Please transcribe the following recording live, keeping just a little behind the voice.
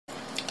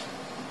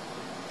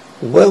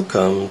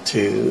Welcome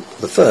to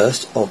the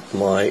first of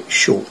my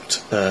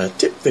short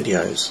tip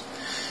videos.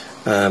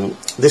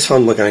 This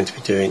one we're going to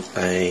be doing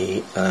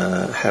a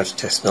how to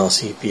test an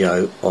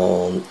RCBO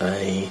on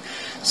a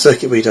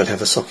circuit where you don't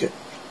have a socket.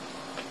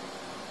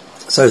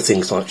 So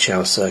things like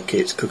shower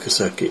circuits, cooker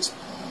circuits,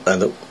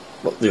 and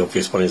the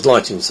obvious one is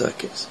lighting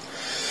circuits.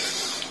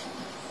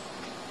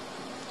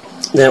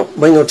 Now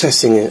when you're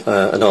testing an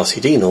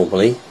RCD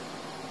normally,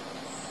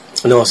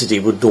 an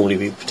RCD would normally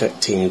be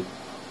protecting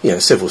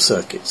several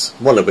circuits,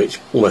 one of which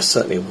almost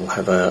certainly will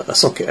have a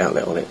socket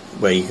outlet on it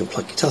where you can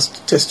plug your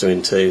tester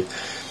into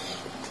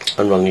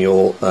and run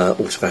your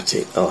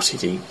automatic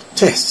RCD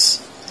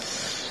tests.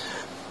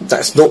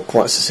 That's not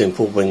quite so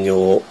simple when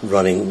you're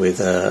running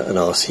with an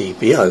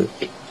RCBO.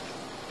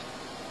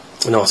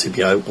 An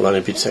RCBO will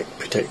only be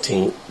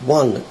protecting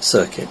one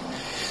circuit.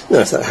 Now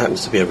if that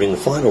happens to be a ring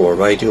finder or a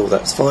radial,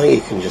 that's fine.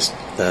 You can just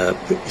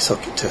put your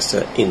socket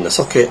tester in the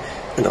socket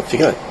and off you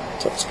go.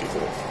 So let's give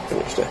it a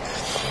finish there.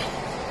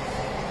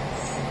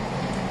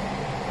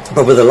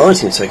 But with a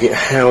lighting circuit,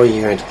 how are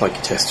you going to plug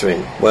your tester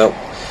in? Well,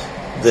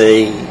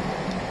 the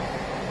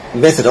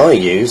method I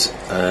use,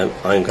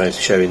 I'm going to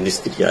show in this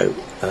video,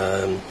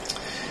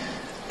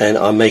 and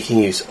I'm making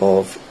use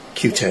of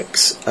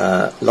Q-Tech's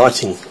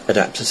lighting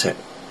adapter set.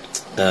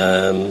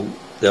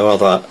 There are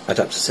other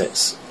adapter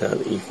sets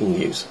that you can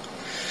use.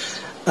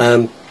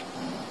 And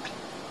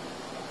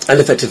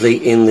effectively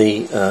in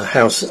the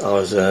house I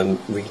was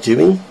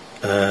redoing,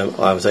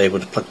 I was able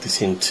to plug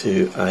this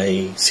into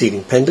a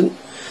ceiling pendant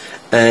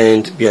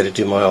and be able to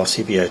do my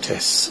RCBO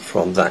tests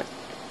from that.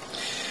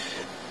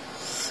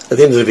 At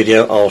the end of the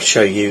video I'll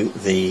show you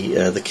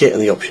the kit and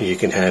the options you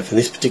can have. In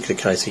this particular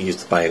case I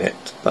used the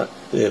bayonet, but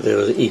there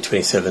are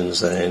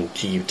E27s and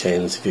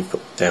GU10s if you've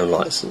got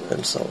downlights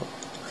and so on.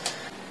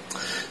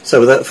 So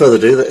without further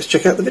ado, let's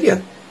check out the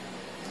video.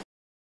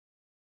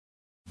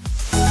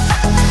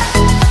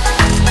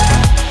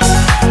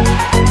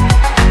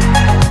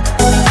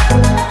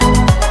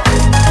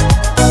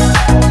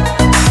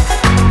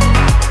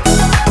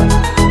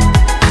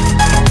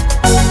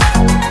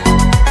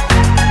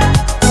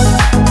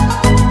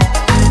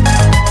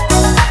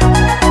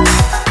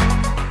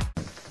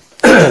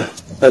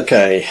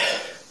 Okay,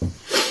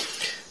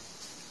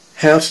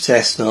 how to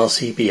test an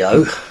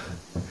RCBO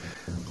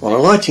on a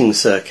lighting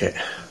circuit.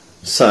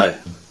 So,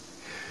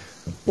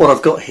 what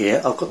I've got here,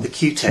 I've got the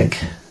Q-Tech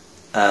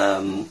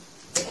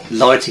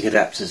lighting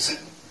adapters.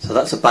 So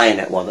that's a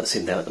bayonet one that's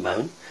in there at the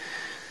moment.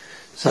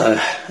 So,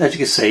 as you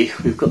can see,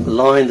 we've got the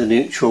line, the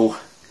neutral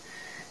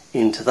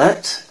into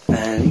that,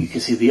 and you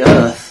can see the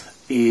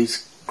earth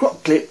is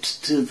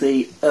clipped to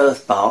the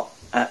earth bar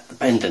at the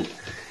pendant.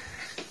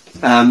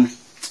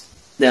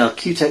 Now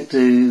Q-Tech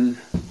do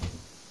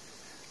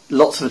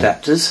lots of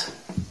adapters.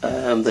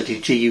 They do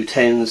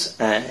GU10s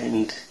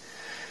and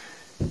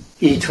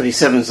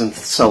E27s and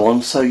so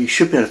on, so you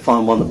should be able to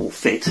find one that will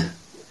fit.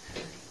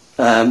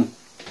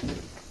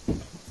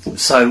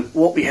 So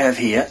what we have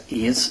here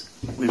is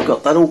we've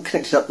got that all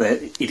connected up there.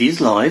 It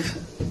is live.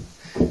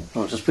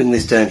 I'll just bring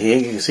this down here.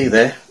 You can see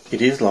there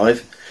it is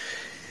live.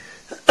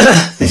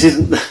 This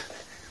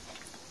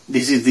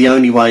is the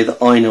only way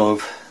that I know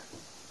of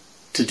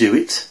to do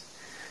it.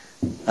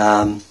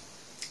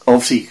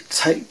 Obviously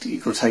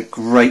you've got to take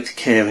great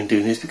care in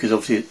doing this because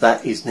obviously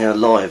that is now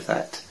live.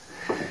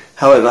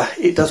 However,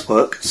 it does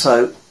work.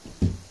 So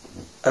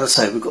as I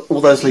say, we've got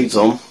all those leads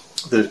on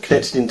that are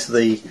connected into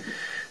the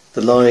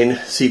line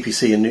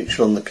CPC and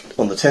neutral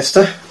on the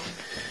tester,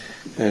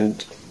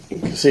 and you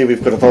can see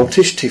we've got a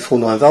voltage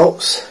 249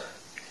 volts.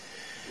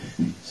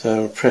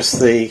 So press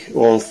the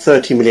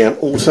 30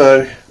 milliamp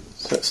auto.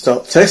 So let's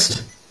start the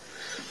test,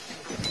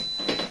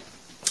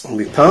 and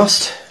we've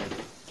passed.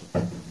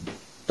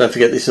 Don't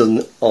forget this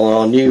is on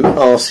our new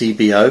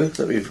RCBO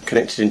that we've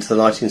connected into the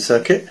lighting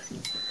circuit.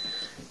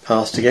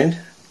 Passed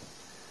again.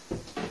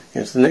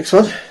 Go to the next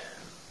one.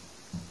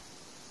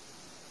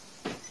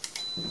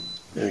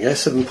 There we go,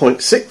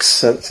 7.6.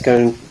 So let's go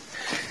and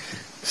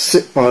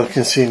sit by the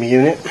consumer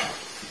unit.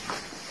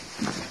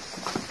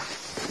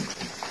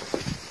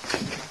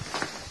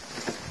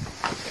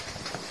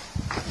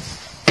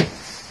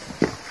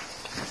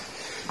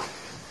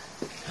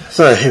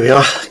 So here we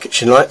are,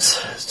 kitchen lights.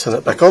 Let's turn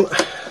that back on.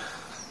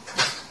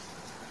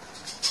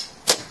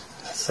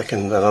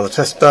 Second, another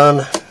test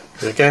done.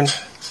 Do it again.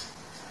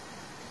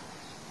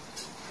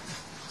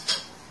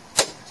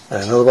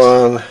 And another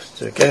one.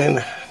 Do it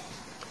again.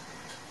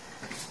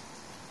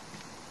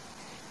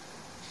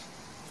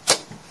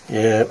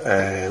 Yeah,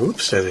 and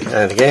whoops, steady.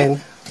 And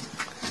again.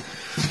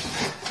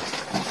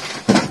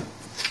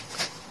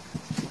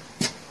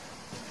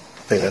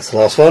 I think that's the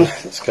last one.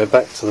 Let's go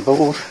back to the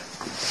board.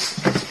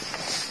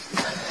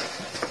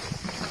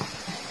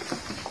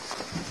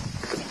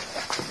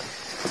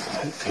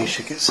 You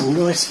should get some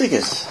nice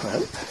figures, I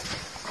hope.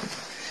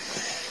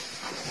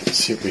 Let's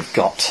see what we've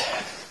got.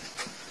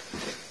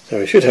 So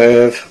we should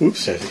have,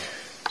 whoops, 2000,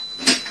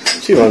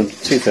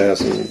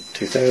 2000,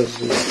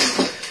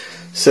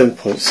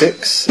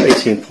 7.6,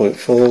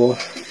 18.4,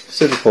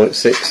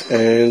 7.6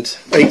 and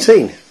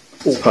 18,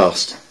 all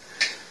passed.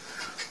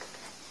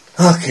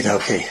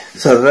 Okay,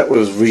 so that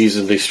was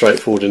reasonably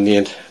straightforward in the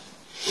end.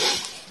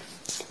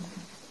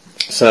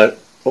 So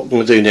what we're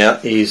going to do now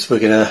is we're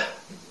going to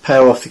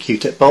power off the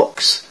Q-tech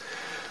box,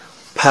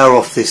 power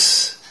off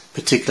this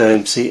particular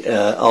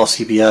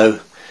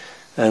RCBO,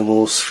 and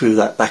we'll screw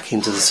that back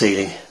into the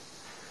ceiling.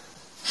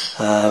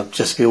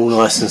 Just to be all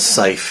nice and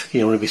safe. You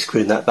don't want to be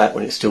screwing that back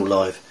when it's still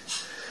live.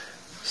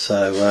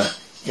 So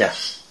yeah,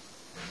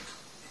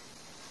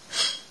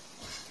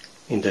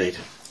 indeed.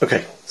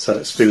 Okay, so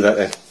let's do that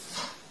then.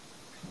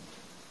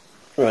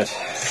 Right,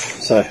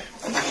 so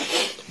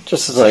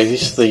just to say,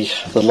 this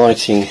is the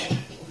lighting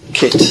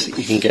kit that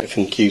you can get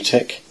from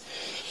Q-tech.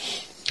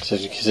 So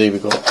as you can see,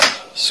 we've got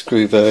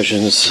screw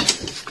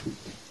versions,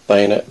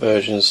 bayonet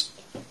versions,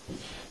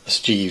 that's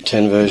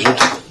GU10 version,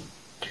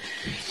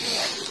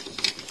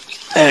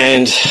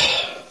 and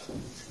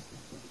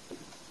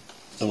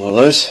one of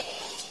those.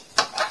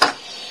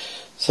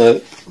 So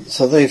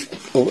they've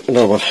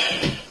another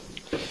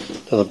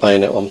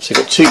bayonet one. So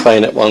you've got two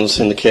bayonet ones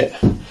in the kit,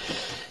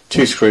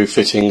 two screw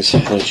fittings,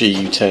 and a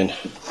GU10.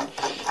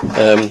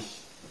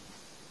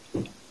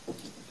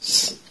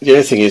 The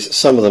only thing is,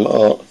 some of them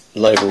are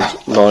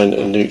labelled line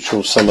and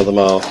neutral, some of them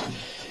are.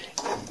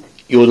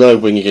 You'll know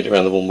when you get it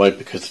around the one way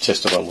because the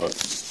tester won't work.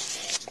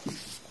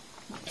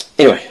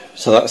 Anyway,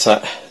 so that's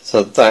that.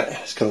 So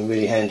that is coming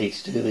really handy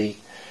to do the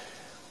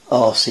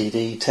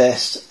RCD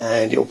test,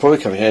 and it will probably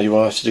come in handy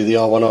when I have to do the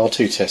R1,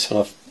 R2 test when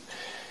I've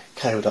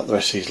cabled up the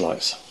rest of these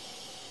lights.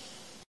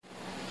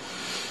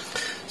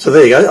 So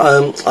there you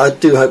go. I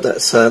do hope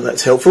that's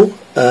helpful.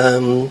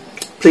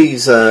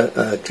 Please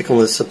click on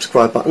the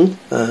subscribe button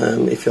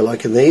if you're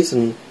liking these,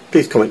 and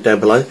please comment down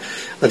below.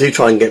 I do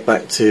try and get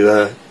back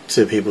to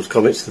people's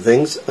comments and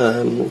things. If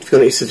you've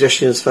got any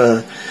suggestions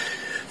for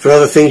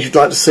other things you'd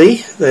like to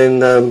see,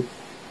 then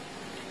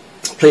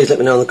please let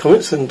me know in the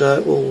comments, and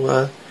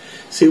we'll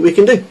see what we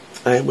can do.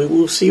 And we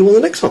will see you on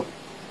the next one.